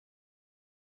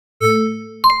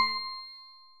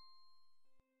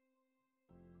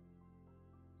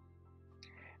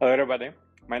Hello everybody,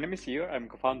 my name is Igor, I'm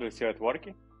co-founder here at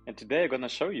Workee, and today I'm gonna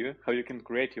show you how you can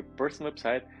create your personal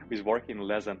website with Workee in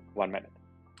less than 1 minute.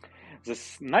 The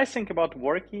nice thing about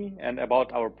Workee and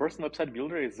about our personal website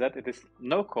builder is that it is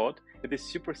no code, it is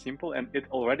super simple, and it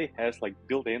already has like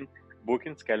built-in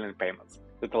booking, scaling, and payments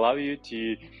that allow you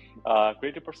to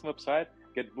create a personal website,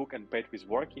 get booked and paid with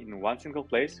Workee in one single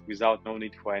place without no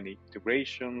need for any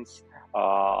integrations,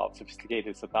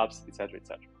 sophisticated setups, etc.,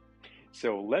 etc.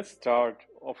 So let's start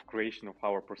off creation of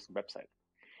our personal website.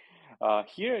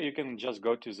 Here you can just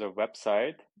go to the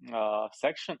website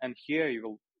section, and here you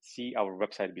will see our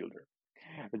website builder.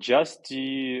 Just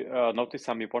to notice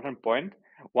some important point,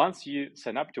 once you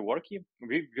sign up to Workee,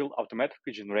 we will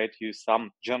automatically generate you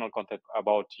some general content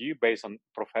about you based on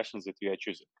professions that you are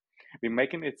choosing. We're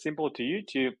making it simple to you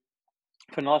to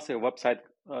finalize your website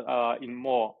in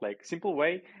more like simple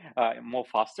way, more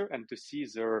faster, and to see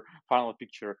their final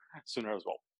picture sooner as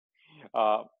well.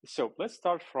 So let's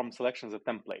start from selections of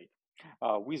template.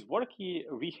 With Workee,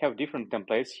 we have different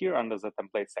templates here under the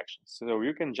template section. So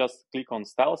you can just click on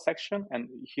style section, and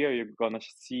here you're gonna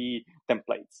see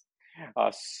templates.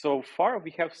 So far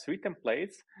we have 3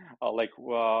 templates,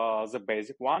 the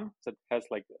basic one that has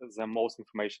like the most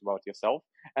information about yourself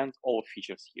and all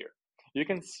features here. You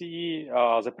can see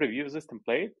the preview of this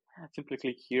template. Simply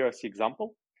click here, see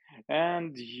example,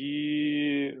 and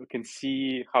you can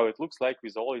see how it looks like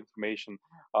with all information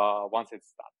once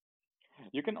it's done.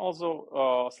 You can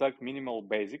also select minimal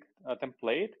basic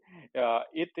template.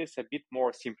 It is a bit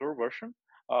more simpler version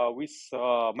with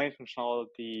main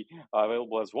functionality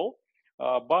available as well,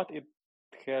 but it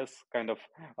has kind of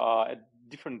a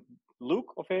different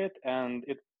look of it, and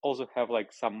it also have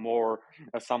like some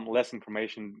less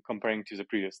information comparing to the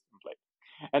previous template.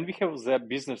 And we have the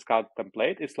business card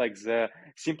template. It's like the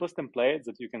simplest template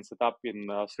that you can set up in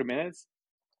 3 minutes.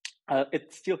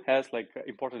 It still has like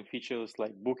important features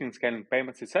like booking, scanning,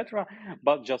 payments, etc.,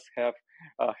 but just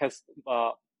has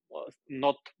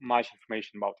not much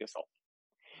information about yourself.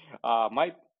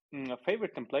 My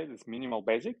favorite template is minimal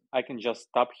basic. I can just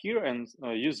tap here and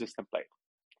use this template.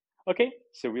 Okay,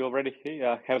 so we already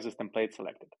have this template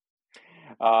selected.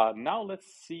 Now let's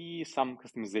see some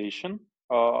customization.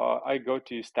 I go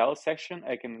to style section.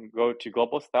 I can go to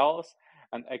global styles,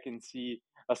 and I can see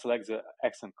select the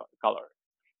accent color.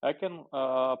 I can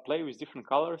play with different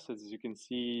colors. As you can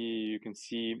see,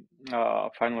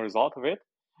 final result of it.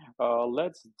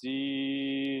 Let's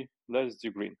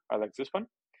do green. I like this one,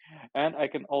 and I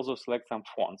can also select some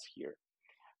fonts here.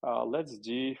 Let's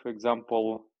do, for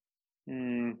example,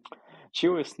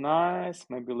 Chill is nice.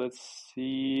 Maybe let's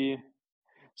see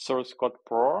Source Code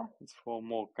Pro. It's for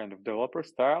more kind of developer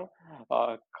style.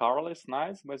 Carl is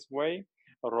nice, by the way.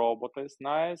 Robot is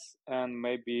nice, and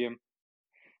maybe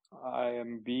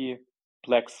IMB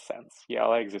Plex Sense. Yeah, I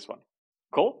like this one.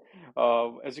 Cool.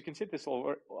 As you can see, this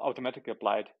all automatically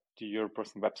applied to your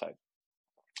personal website.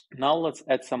 Now let's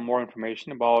add some more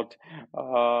information about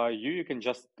you. You can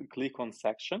just click on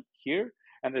section here,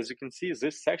 and as you can see,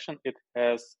 this section, it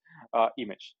has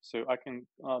image. So I can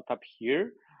tap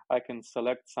here. I can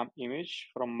select some image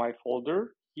from my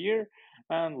folder here,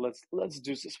 and let's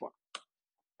do this one.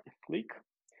 Click.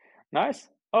 Nice.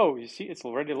 Oh, you see, it's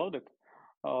already loaded.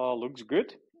 Looks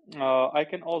good. I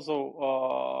can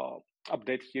also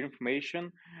update here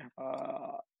information.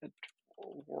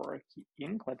 Workee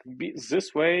Inc. Let it be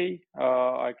this way.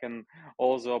 I can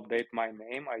also update my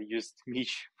name. I used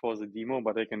Mitch for the demo,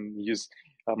 but I can use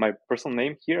my personal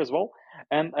name here as well.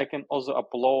 And I can also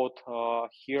upload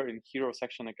here in hero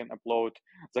section. I can upload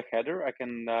the header. I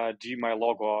can do my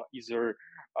logo either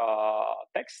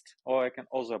text, or I can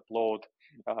also upload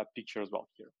picture as well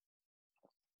here.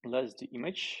 Let's do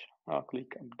image.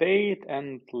 Click update,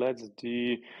 and let's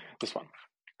do this one.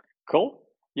 Cool.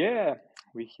 Yeah,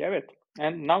 we have it.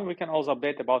 And now we can also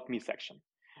update about me section.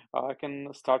 I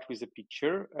can start with a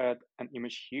picture, add an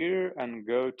image here, and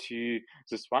go to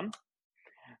this one.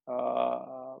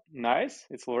 Nice,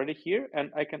 it's already here.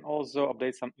 And I can also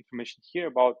update some information here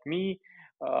about me.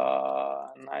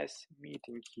 Nice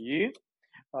meeting you.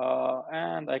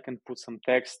 And I can put some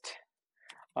text.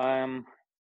 I'm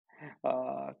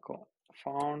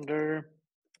co-founder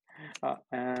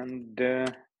and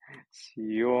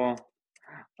CEO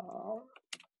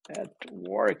at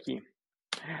Workee.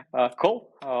 Cool.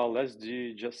 Let's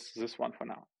do just this one for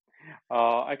now.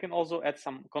 I can also add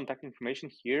some contact information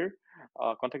here,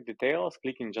 contact details,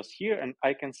 clicking just here, and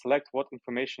I can select what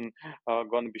information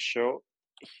going to be shown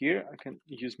here. I can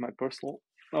use my personal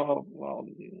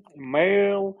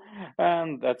mail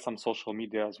and add some social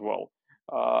media as well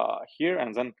here,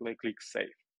 and then click save.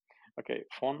 Okay,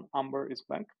 phone number is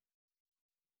blank.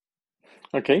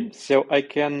 Okay, so I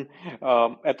can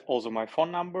add also my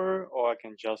phone number, or I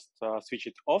can just switch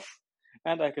it off,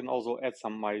 and I can also add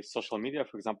some my social media.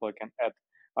 For example, I can add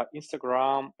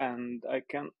Instagram, and I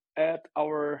can add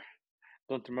our,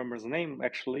 don't remember the name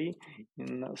actually,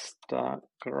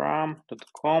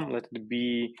 instagram.com. Let it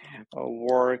be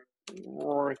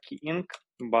Workee Inc.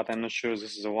 But I'm not sure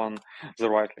this is the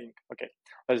right link. Okay,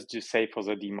 let's just say for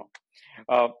the demo.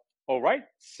 Uh, all right,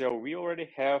 so we already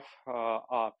have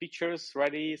pictures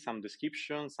ready, some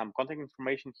description, some contact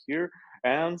information here,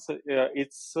 and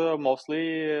it's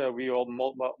mostly we all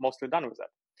mostly done with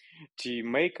that. To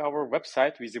make our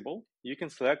website visible, you can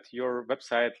select your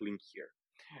website link here.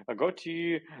 Go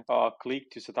to click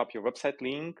to set up your website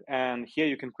link, and here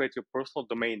you can create your personal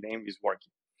domain name with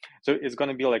Workee. So it's going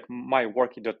to be like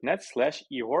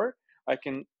myworkee.net/Ihor. I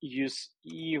can use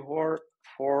Ihor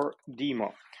for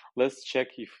demo. Let's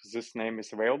check if this name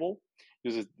is available.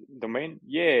 Use the domain.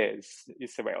 Yes,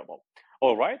 it's available.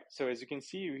 All right. So as you can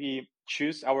see, we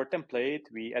choose our template.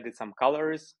 We added some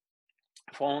colors,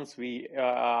 fonts. We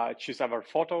choose our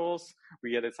photos.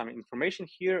 We added some information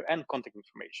here and contact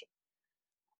information.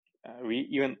 We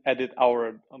even added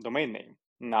our domain name.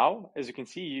 Now, as you can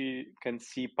see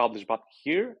publish button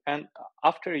here, and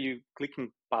after you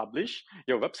clicking publish,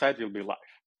 your website will be live.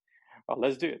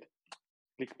 Let's do it.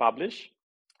 Click publish.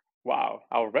 Wow,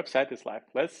 our website is live.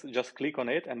 Let's just click on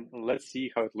it and let's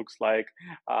see how it looks like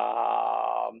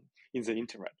in the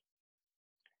internet.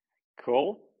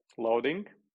 Cool. Loading.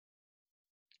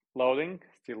 Loading.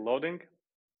 Still loading.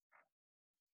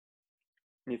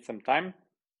 Need some time.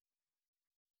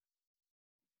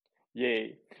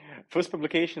 Yay. First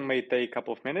publication may take a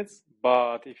couple of minutes,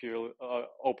 but if you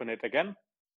open it again,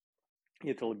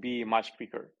 it will be much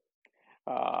quicker.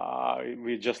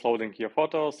 We're just loading your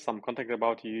photos, some contact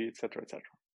about you, etc., etc.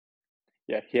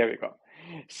 Yeah, here we go.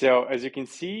 So as you can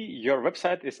see, your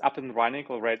website is up and running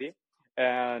already,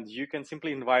 and you can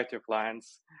simply invite your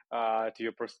clients to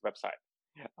your personal website.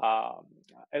 Um,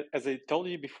 as I told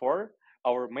you before,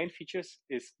 our main features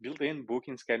is built-in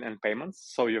booking, scan, and payments,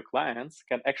 so your clients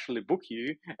can actually book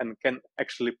you and can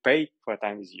actually pay for a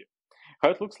time with you. How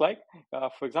it looks like,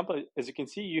 for example, as you can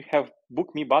see, you have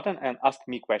book me button and ask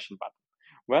me question button.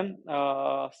 When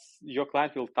your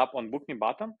client will tap on book me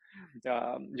button,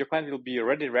 your client will be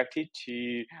redirected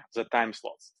to the time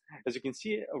slots. As you can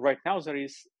see right now, there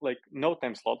is like no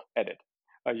time slot added.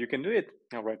 You can do it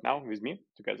right now with me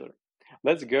together.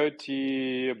 Let's go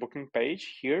to booking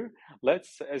page here.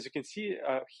 As you can see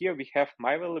here, we have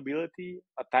my availability,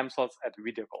 time slots at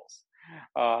video calls.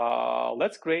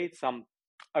 Let's create some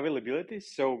availability.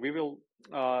 So we will,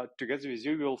 together with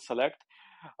you, we will select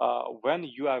when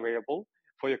you are available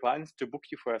for your clients to book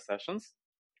you for sessions.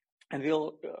 And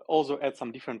we'll also add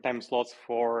some different time slots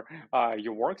for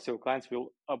your work. So clients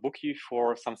will book you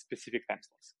for some specific time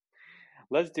slots.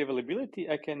 Let's do availability.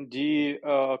 I can do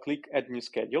click add new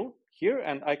schedule here,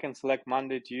 and I can select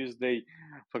Monday, Tuesday,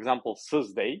 for example,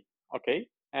 Thursday. Okay.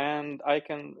 And I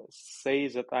can say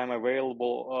that I'm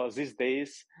available these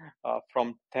days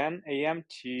from 10 a.m.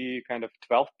 to kind of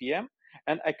 12 p.m.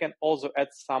 And I can also add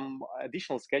some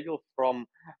additional schedule from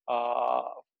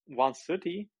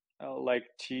 1:30 like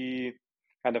to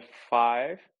kind of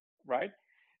 5, right?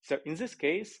 So in this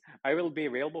case, I will be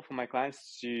available for my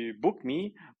clients to book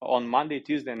me on Monday,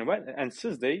 Tuesday, and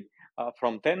Thursday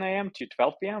from 10 a.m. to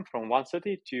 12 p.m., from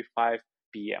 1:30 to 5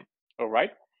 p.m. All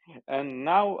right. And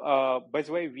now, by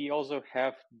the way, we also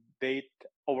have date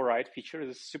override feature.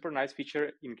 This is a super nice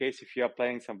feature in case if you are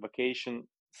planning some vacations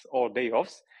or day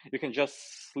offs. You can just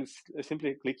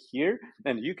simply click here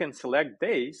and you can select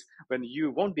days when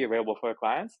you won't be available for your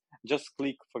clients. Just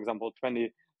click, for example,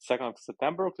 22nd of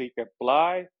September, click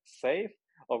apply, save.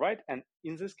 All right. And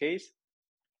in this case,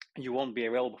 you won't be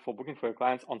available for booking for your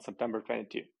clients on September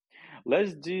 22.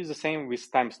 Let's do the same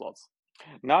with time slots.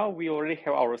 Now we already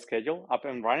have our schedule up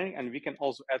and running, and we can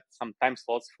also add some time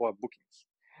slots for bookings.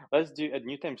 Let's do a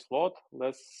new time slot.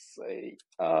 Let's say,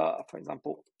 for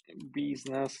example,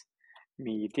 business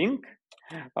meeting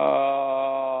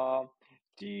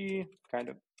to kind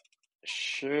of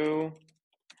show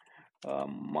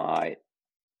my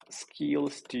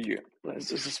skills to you. Let's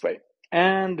do this way.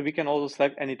 And we can also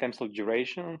select any time slot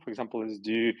duration. For example, let's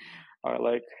do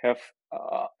like have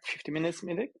 50 minutes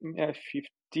meeting,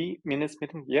 50 minutes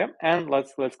meeting. Yeah, and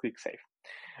let's click save.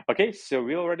 Okay, so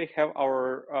we already have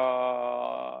our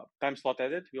time slot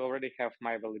added. We already have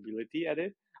my availability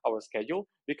added, our schedule.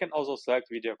 We can also select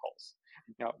video calls.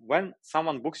 Now, when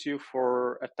someone books you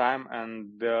for a time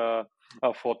and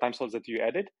for time slots that you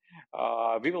added,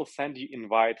 we will send you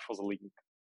invite for the link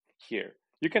here.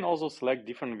 You can also select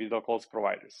different video calls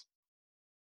providers.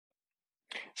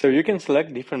 So you can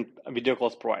select different video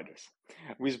calls providers.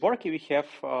 With Workee, we have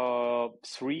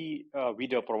three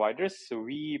video providers. So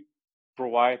we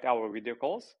provide our video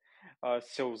calls.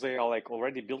 So they are like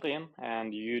already built in,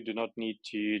 and you do not need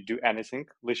to do anything.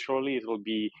 Literally, it will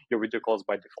be your video calls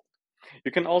by default.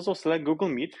 You can also select Google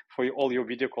Meet for all your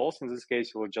video calls. In this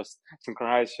case, you will just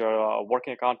synchronize your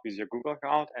working account with your Google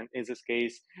account. And in this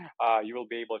case, you will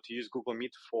be able to use Google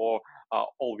Meet for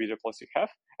all video calls you have.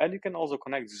 And you can also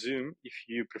connect Zoom if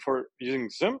you prefer using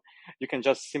Zoom. You can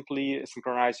just simply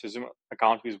synchronize your Zoom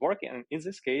account with Workee. And in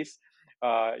this case,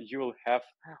 you will have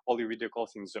all your video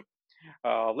calls in Zoom.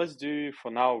 Let's do for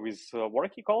now with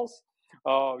Workee calls.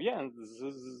 Yeah,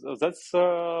 that's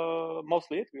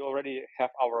mostly it. We already have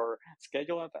our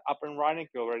schedule up and running.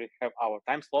 We already have our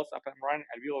time slots up and running,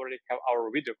 and we already have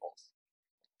our video calls.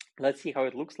 Let's see how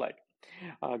it looks like.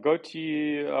 Go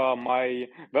to my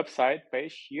website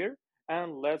page here,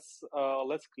 and let's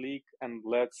click and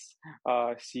let's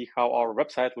see how our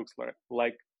website looks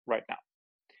like right now.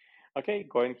 Okay,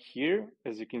 going here,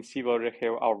 as you can see, we already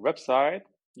have our website.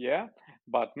 Yeah,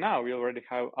 but now we already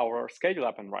have our schedule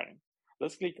up and running.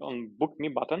 Let's click on Book Me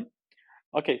button.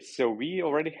 Okay, so we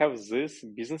already have this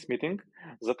business meeting,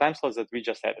 the time slots that we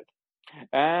just added.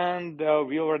 And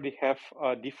we already have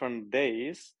different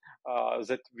days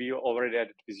that we already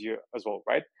added with you as well,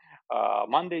 right?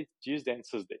 Monday, Tuesday, and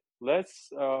Thursday. Let's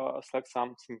select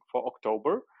something for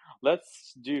October.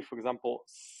 Let's do, for example,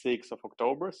 6th of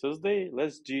October, Thursday.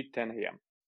 Let's do 10 a.m.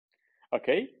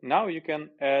 Okay, now you can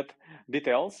add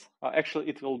details. Actually,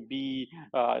 it will be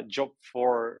a job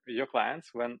for your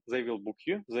clients when they will book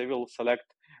you. They will select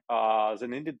the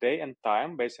needed day and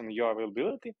time based on your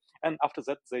availability. And after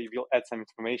that, they will add some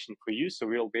information for you. So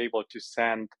we'll be able to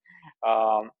send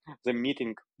the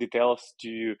meeting details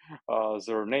to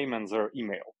their name and their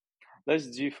email. Let's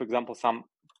do, for example, some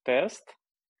test.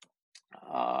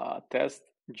 Test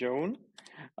Joan.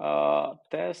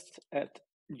 Test at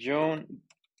Joan.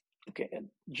 Okay,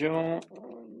 joan.com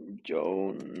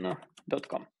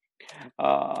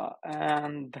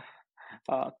and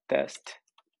test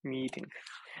meeting.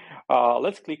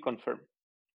 Let's click confirm.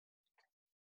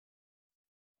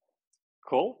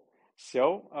 Cool.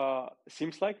 So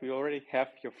seems like we already have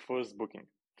your first booking.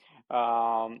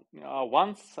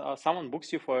 Once someone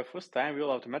books you for a first time,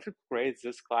 we'll automatically create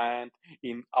this client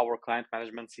in our client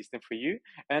management system for you,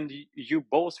 and you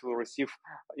both will receive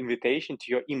invitation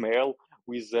to your email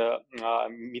with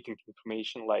meeting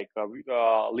information like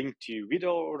link to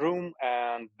video room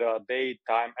and date,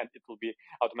 time, and it will be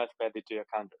automatically added to your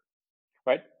calendar,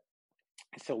 right?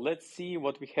 So let's see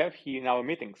what we have here in our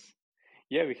meetings.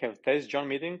 Yeah, we have test John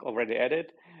meeting already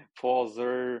added for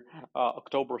the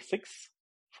October 6th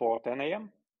for 10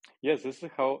 a.m. Yes, this is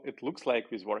how it looks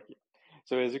like with Workee.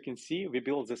 So as you can see, we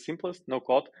built the simplest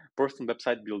no-code personal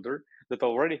website builder that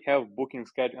already have booking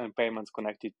schedule and payments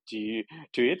connected to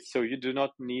it. So you do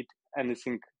not need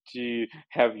anything to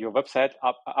have your website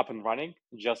up and running.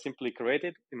 Just simply create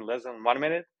it in less than 1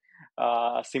 minute,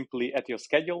 simply at your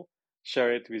schedule,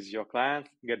 share it with your client,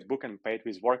 get booked and paid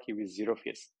with Workee with zero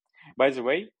fees. By the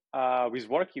way, with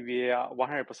Workee, we are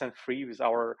 100% free with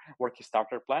our Workee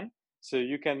starter plan. So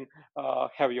you can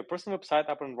have your personal website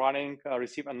up and running,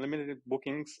 receive unlimited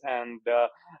bookings, and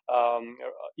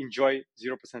enjoy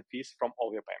 0% fees from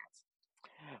all your payments.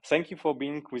 Thank you for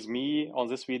being with me on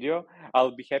this video.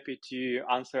 I'll be happy to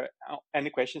answer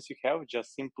any questions you have.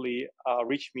 Just simply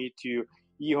reach me to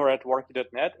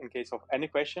igor@workee.net in case of any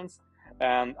questions.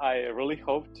 And I really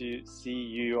hope to see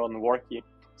you on Workee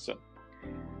soon.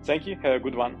 Thank you. Have a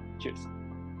good one. Cheers.